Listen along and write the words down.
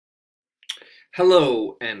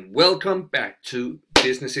Hello and welcome back to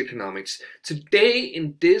Business Economics. Today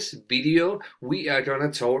in this video we are going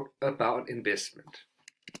to talk about investment.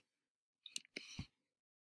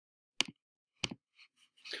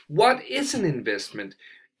 What is an investment?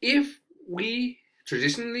 If we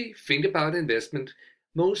traditionally think about investment,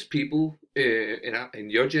 most people in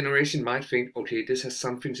your generation might think, okay, this has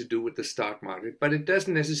something to do with the stock market, but it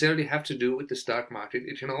doesn't necessarily have to do with the stock market.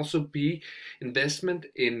 It can also be investment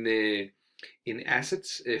in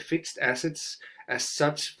assets, fixed assets as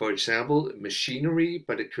such, for example, machinery,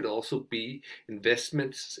 but it could also be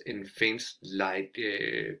investments in things like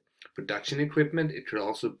production equipment. It could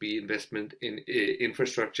also be investment in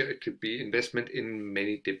infrastructure. It could be investment in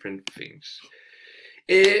many different things.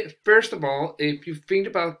 First of all, if you think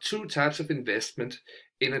about two types of investment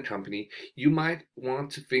in a company, you might want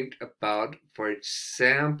to think about, for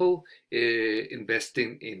example,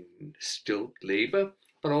 investing in skilled labor,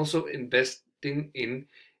 but also investing in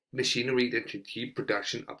machinery that can keep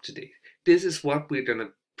production up to date. This is what we're going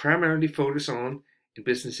to primarily focus on in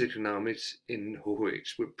business economics in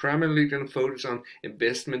HOH. We're primarily going to focus on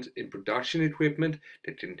investment in production equipment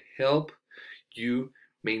that can help you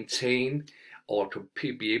maintain or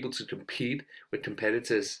be able to compete with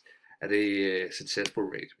competitors at a successful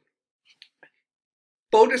rate.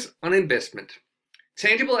 Focus on investment.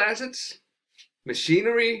 Tangible assets,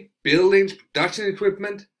 machinery, buildings, production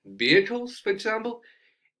equipment, vehicles, for example.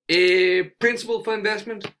 A principle for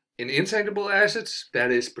investment in intangible assets, that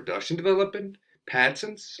is production development,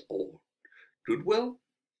 patents, or goodwill.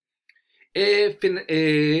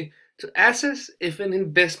 To assess if an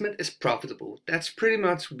investment is profitable. That's pretty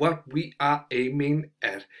much what we are aiming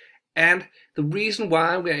at. And the reason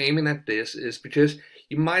why we are aiming at this is because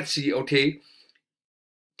you might see, okay,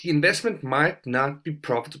 the investment might not be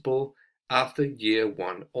profitable after year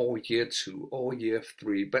 1 or year 2 or year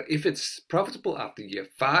 3, but if it's profitable after year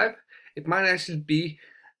 5, it might actually be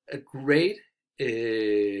a great,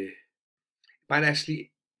 might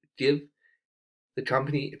actually give the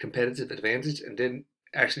company a competitive advantage and then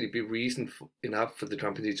actually be reason enough for the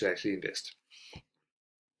company to actually invest.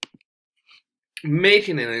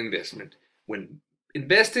 Making an investment. When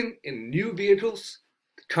investing in new vehicles,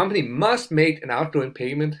 the company must make an outgoing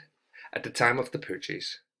payment at the time of the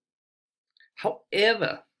purchase.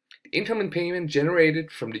 However, the income and payment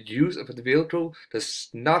generated from the use of the vehicle does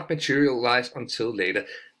not materialize until later.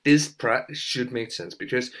 This should make sense,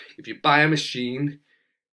 because if you buy a machine,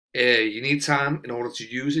 you need time in order to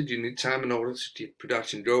use it, you need time in order to get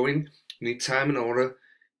production going, you need time in order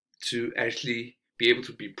to actually be able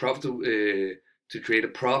to be profitable, to create a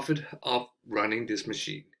profit of running this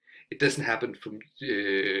machine. It doesn't happen from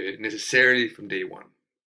necessarily from day one.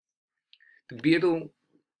 The vehicle,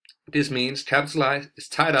 this means capitalized, is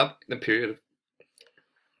tied up in a period of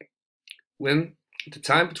when the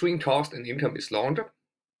time between cost and income is longer,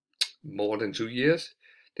 more than 2 years,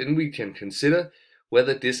 then we can consider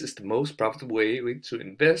whether this is the most profitable way to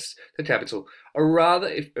invest the capital, or rather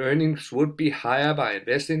if earnings would be higher by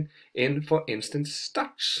investing in, for instance,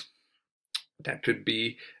 stocks. That could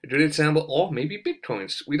be a good example, or maybe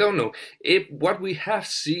bitcoins. We don't know. If what we have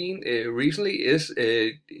seen recently is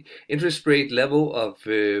interest rate level of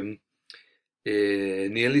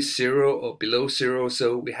nearly 0 or below 0,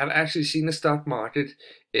 so we have actually seen the stock market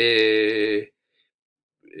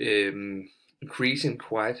increasing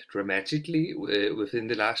quite dramatically within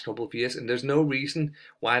the last couple of years, and there's no reason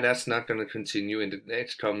why that's not going to continue in the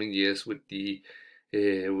next coming years with the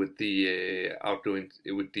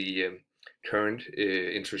current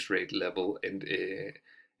interest rate level and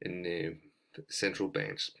in central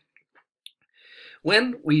banks.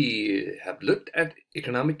 When we have looked at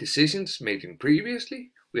economic decisions made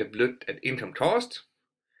previously, we have looked at income cost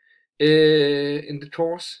in the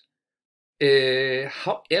course.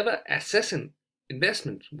 However, assessing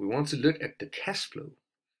investment, we want to look at the cash flow.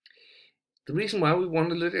 The reason why we want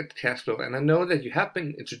to look at the cash flow, and I know that you have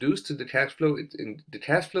been introduced to the cash flow, in the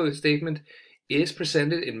cash flow statement is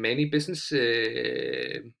presented in many business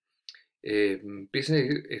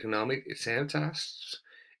economic exam tasks.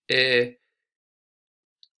 The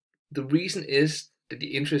reason is that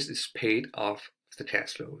the interest is paid off the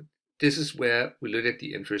cash flow. This is where we look at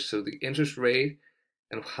the interest. So the interest rate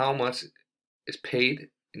and how much is paid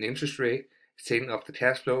in interest rate is taken off the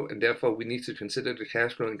cash flow, and therefore we need to consider the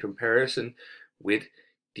cash flow in comparison with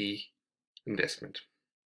the investment.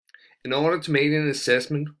 In order to make an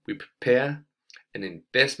assessment, we prepare an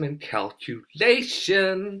investment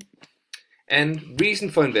calculation. And reason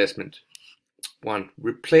for investment. 1.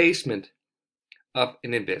 Replacement of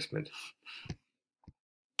an investment.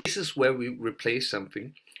 This is where we replace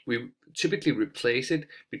something. we typically replace it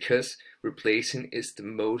because replacing is the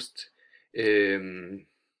most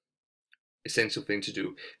essential thing to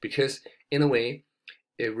do. Because in a way,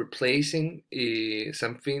 replacing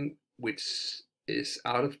something which is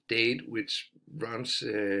out of date, which runs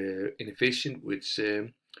inefficient, which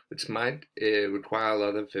might require a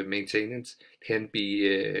lot of maintenance, can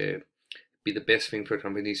be the best thing for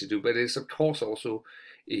companies to do. But it's of course also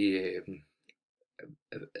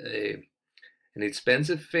an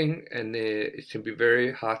expensive thing, and it can be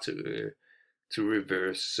very hard to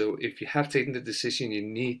reverse. So if you have taken the decision, you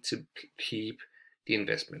need to keep the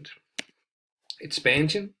investment.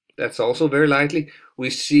 Expansion, that's also very likely. We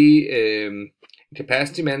see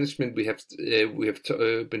capacity management. We have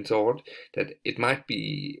been taught that it might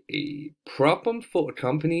be a problem for a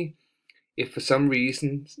company if for some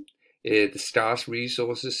reason the scarce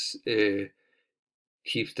resources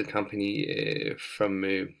keeps the company from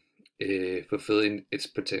fulfilling its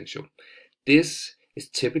potential. This is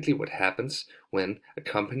typically what happens when a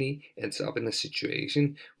company ends up in a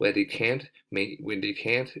situation where they can't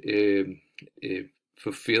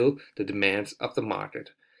fulfill the demands of the market.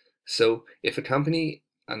 So if a company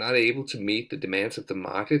are not able to meet the demands of the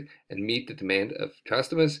market and meet the demand of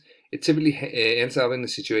customers, it typically ends up in a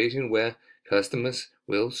situation where customers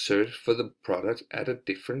will search for the product in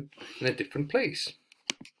a different place.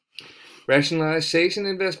 Rationalization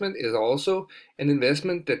investment is also an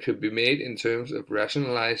investment that could be made in terms of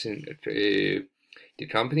rationalizing the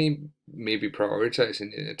company, maybe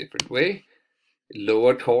prioritizing in a different way,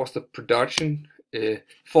 lower cost of production.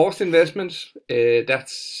 Forced investments,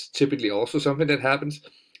 that's typically also something that happens.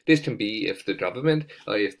 This can be if the government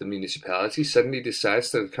or if the municipality suddenly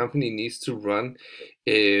decides that a company needs to run,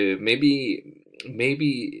 maybe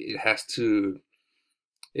it has to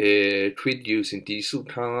quit using diesel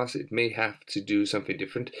cars. It may have to do something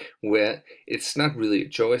different where it's not really a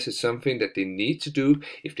choice, it's something that they need to do.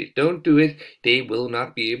 If they don't do it, they will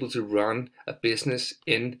not be able to run a business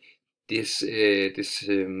in this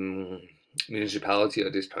municipality or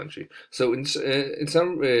this country. So in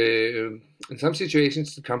some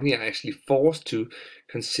situations, the company are actually forced to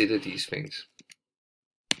consider these things.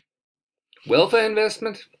 Welfare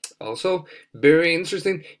investment, also very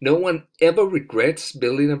interesting. No one ever regrets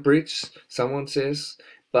building a bridge, someone says,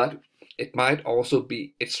 but it might also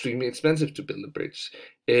be extremely expensive to build a bridge.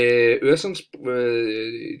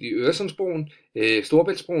 Øresundsbroen,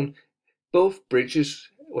 Storebæltsbroen, both bridges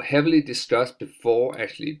were heavily discussed before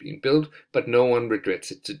actually being built, but no one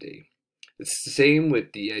regrets it today. It's the same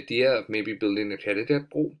with the idea of maybe building a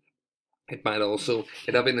Kattegatbro. It might also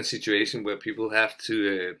end up in a situation where people have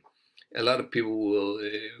to, a lot of people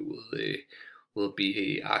will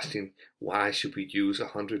be asking, why should we use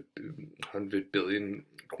 100 billion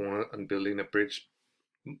kroner on building a bridge?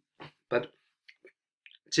 But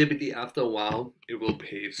typically after a while, it will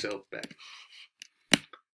pay itself back.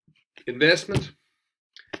 Investment,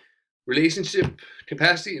 relationship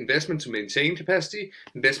capacity, investment to maintain capacity,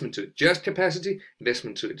 investment to adjust capacity,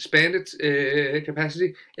 investment to expand its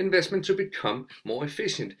capacity, investment to become more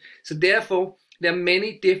efficient. So therefore, there are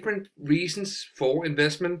many different reasons for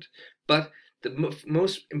investment, but the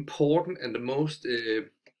most important and the most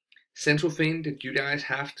central thing that you guys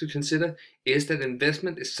have to consider is that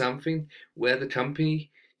investment is something where the company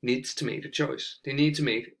needs to make a choice. They need to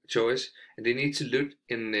make a choice, and they need to look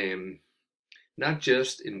in not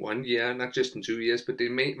just in 1 year, not just in 2 years, but they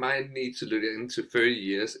might need to look into 30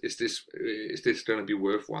 years. Is this going to be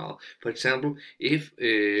worthwhile? For example, if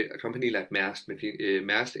a company like Maersk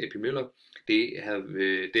A.P. Møller,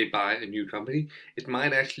 they buy a new company, it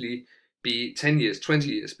might actually be 10 years, 20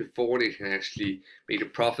 years before they can actually make a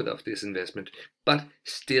profit of this investment, but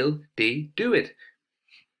still they do it.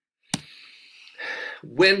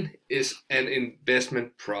 When is an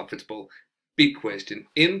investment profitable? Big question.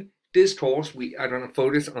 In this course, we are going to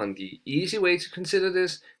focus on the easy way to consider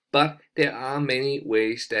this, but there are many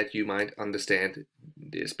ways that you might understand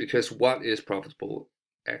this, because what is profitable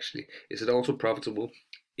actually? Is it also profitable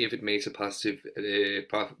if it makes a positive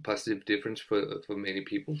difference for many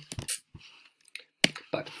people?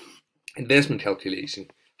 But investment calculation,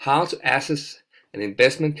 how to assess an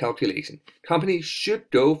investment calculation. Companies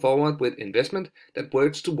should go forward with investment that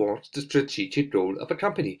works towards the strategic goal of a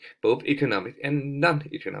company, both economic and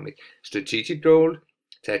non-economic. Strategic goal,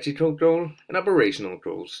 tactical goal, and operational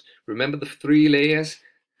goals. Remember the 3 layers?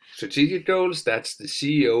 Strategic goals, that's the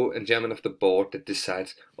CEO and chairman of the board that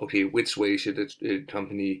decides, okay, which way should the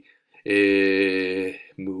company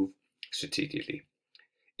move strategically.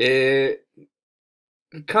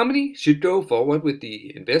 The company should go forward with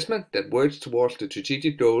the investment that works towards the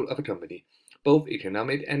strategic goal of a company, both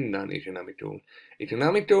economic and non-economic goals.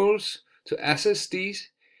 Economic goals, to assess these,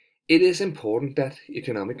 it is important that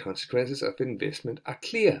economic consequences of investment are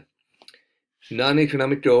clear.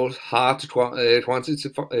 Non-economic goals hard to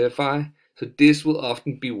quantify, so this will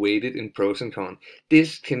often be weighted in pros and cons.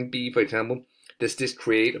 This can be, for example, does this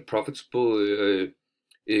create a profitable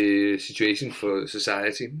situation for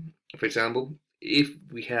society? For example, if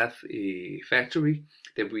we have a factory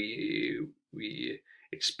that we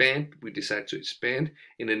decide to expand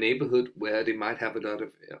in a neighborhood where they might have a lot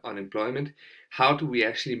of unemployment, how do we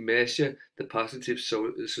actually measure the positive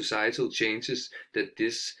societal changes that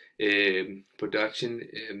this production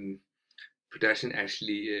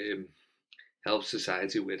actually helps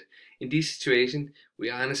society with? In these situations, we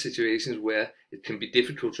are in a situation where it can be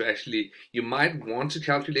difficult to actually, you might want to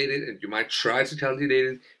calculate it and you might try to calculate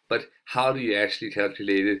it, but how do you actually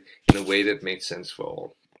calculate it in a way that makes sense for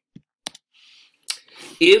all?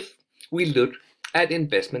 If we look at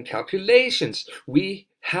investment calculations, we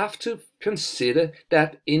have to consider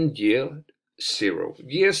that in year zero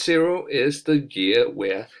is the year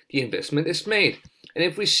where the investment is made. And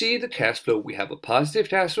if we see the cash flow, we have a positive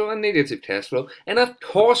cash flow and negative cash flow. And of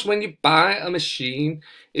course, when you buy a machine,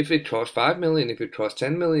 if it costs 5 million, if it costs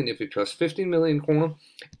 10 million, if it costs 15 million kroner,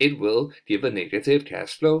 it will give a negative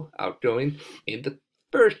cash flow outgoing in the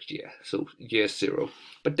first year, so year zero.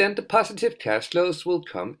 But then the positive cash flows will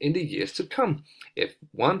come in the years to come,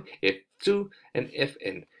 F1, F2, and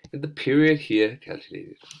Fn, in the period here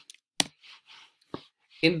calculated.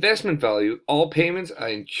 Investment value, all payments are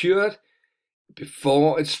incurred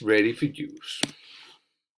before it's ready for use.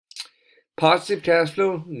 Positive cash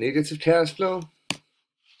flow, negative cash flow,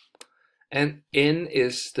 and N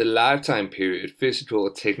is the lifetime period, physical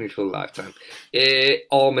or technical lifetime.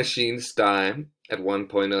 All machines die at one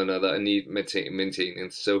point or another and need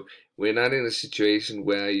maintenance. So we're not in a situation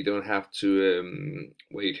where you don't have to,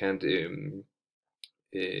 where you can't, we're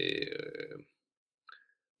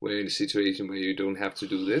in a situation where you don't have to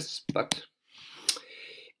do this, but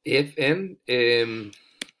Fn, in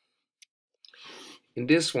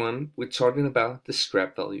this one, we're talking about the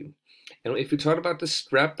scrap value. And if we talk about the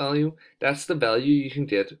scrap value, that's the value you can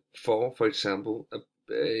get for example,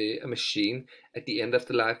 a machine at the end of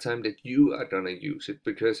the lifetime that you are gonna use it.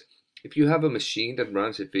 Because if you have a machine that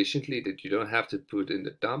runs efficiently, that you don't have to put in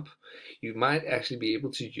the dump, you might actually be able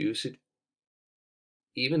to use it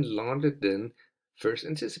even longer than first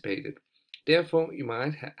anticipated. Therefore, you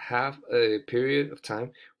might have a period of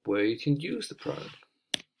time where you can use the product.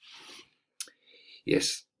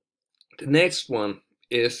 Yes, the next one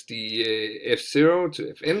is the F0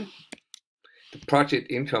 to Fn, the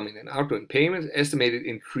project incoming and outgoing payments, estimated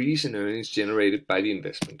increase in earnings generated by the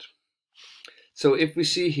investment. So if we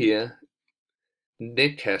see here,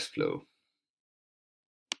 net cash flow,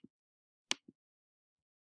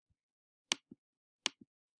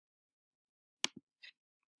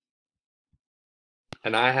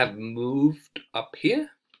 and I have moved up here,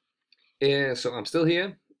 so I'm still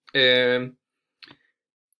here.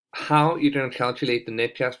 How you're going to calculate the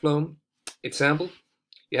net cash flow? Example,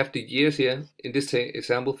 you have the years here. In this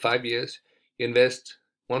example, 5 years, you invest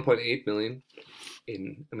 1.8 million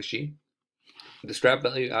in a machine. The scrap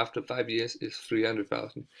value after 5 years is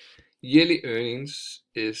 300,000. Yearly earnings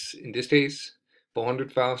is, in this case,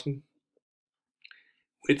 400,000,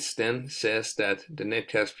 which then says that the net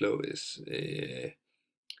cash flow is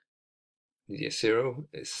year zero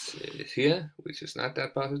is here, which is not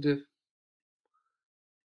that positive.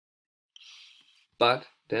 But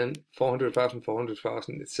then 400,000,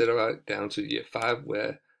 400,000, etc. down to year 5,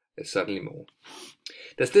 where it's suddenly more.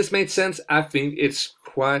 Does this make sense? I think it's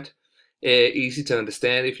quite easy to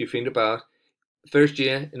understand if you think about first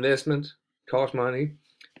year investment, cost money,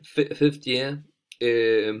 fifth year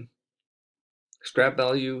scrap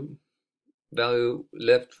value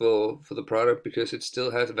left for the product because it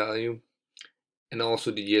still has value, and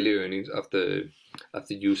also the yearly earnings of the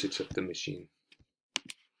usage of the machine.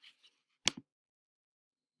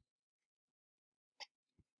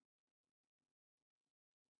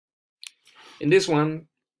 In this one,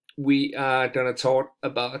 we are gonna talk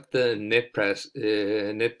about the net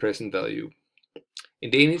present value.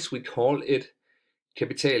 In Danish, we call it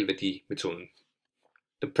kapitalværdimetoden,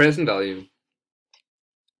 the present value.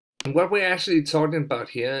 And what we're actually talking about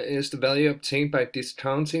here is the value obtained by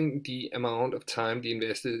discounting the amount of time the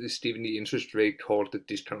investor is given the interest rate called the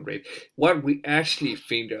discount rate. What we actually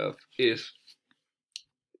think of is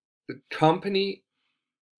the company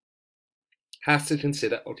has to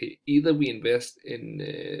consider, okay, either we invest in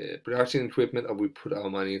production equipment or we put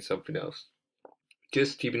our money in something else.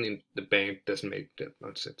 just keeping in the bank doesn't make that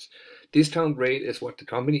much sense. Discount rate is what the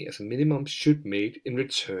company as a minimum should make in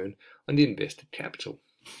return on the invested capital.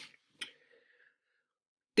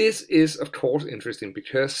 This is of course interesting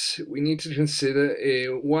because we need to consider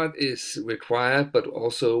what is required, but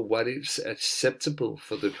also what is acceptable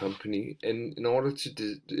for the company. And in order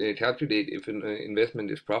to calculate if an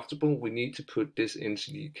investment is profitable, we need to put this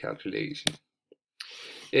into the calculation.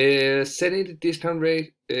 Setting the discount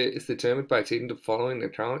rate is determined by taking the following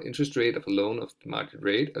account: interest rate of a loan of the market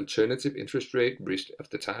rate, alternative interest rate, risk of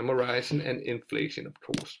the time horizon, and inflation, of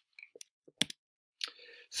course.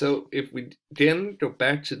 So if we then go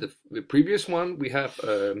back to the previous one, we have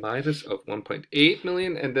a minus of 1.8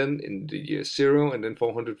 million, and then in the year 0, and then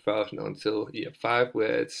 400,000 until year 5,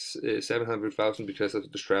 where it's 700,000 because of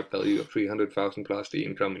the scrap value of 300,000 plus the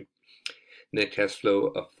incoming net cash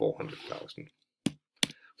flow of 400,000.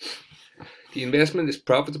 The investment is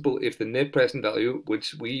profitable if the net present value,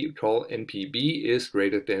 which we call NPV, is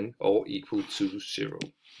greater than or equal to 0.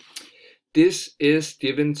 This is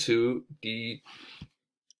given to the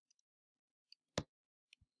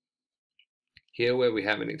here where we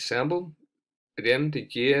have an example. Again, the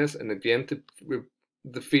years, and again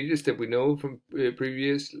the figures that we know from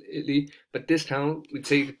previously, but discount, we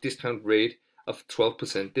take a discount rate of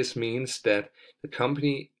 12%. This means that the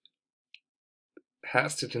company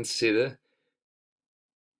has to consider,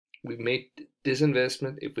 we made this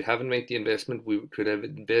investment. If we haven't made the investment, we could have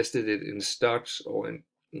invested it in stocks or in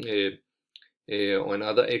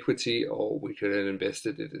other equity, or we could have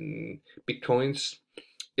invested it in bitcoins,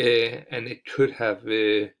 and it could have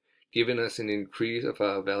given us an increase of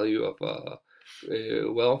our value of our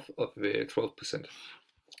wealth of 12%.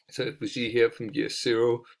 So if we see here from year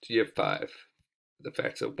 0 to year 5, the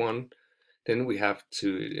factor 1, then we have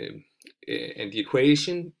to, and the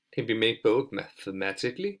equation can be made both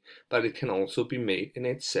mathematically, but it can also be made in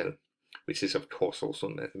Excel, which is of course also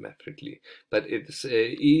mathematically, but it's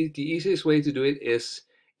the easiest way to do it is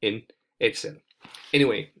in Excel.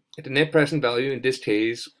 Anyway, the net present value in this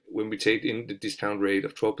case, when we take in the discount rate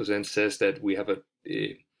of 12%, says that we have a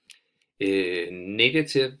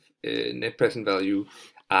negative net present value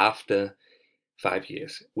after 5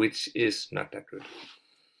 years, which is not that good.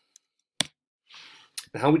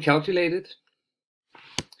 Now, how we calculate it?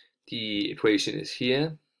 The equation is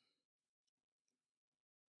here.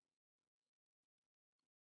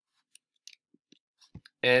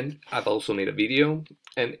 And I've also made a video,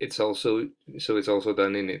 and it's also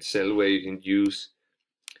done in Excel, where you can use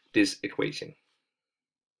this equation.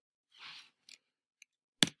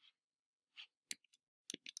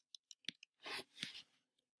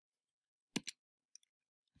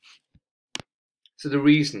 So the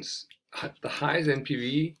reasons: the highest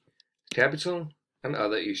NPV, capital, and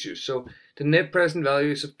other issues. So the net present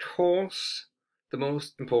value is of course the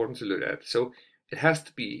most important to look at. So it has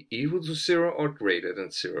to be equal to 0 or greater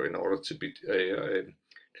than 0 in order to be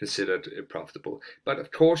considered profitable. But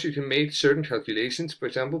of course you can make certain calculations. For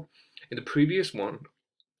example, in the previous one,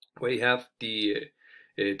 where you have the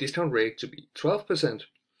discount rate to be 12%,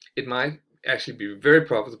 it might actually be very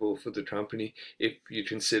profitable for the company if you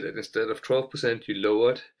consider, instead of 12%, you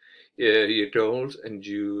lowered your goals, and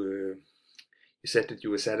you said that you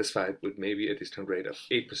were satisfied with maybe a discount rate of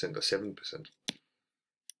 8% or 7%.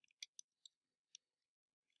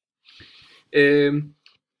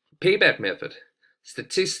 Payback method,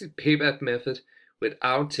 statistic payback method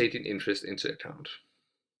without taking interest into account.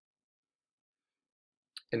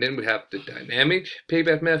 And then we have the dynamic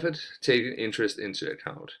payback method, taking interest into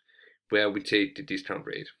account, where we take the discount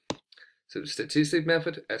rate. So the statistic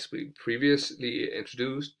method, as we previously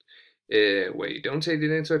introduced, where you don't take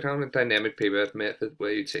it into account, and dynamic payback method,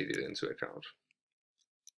 where you take it into account.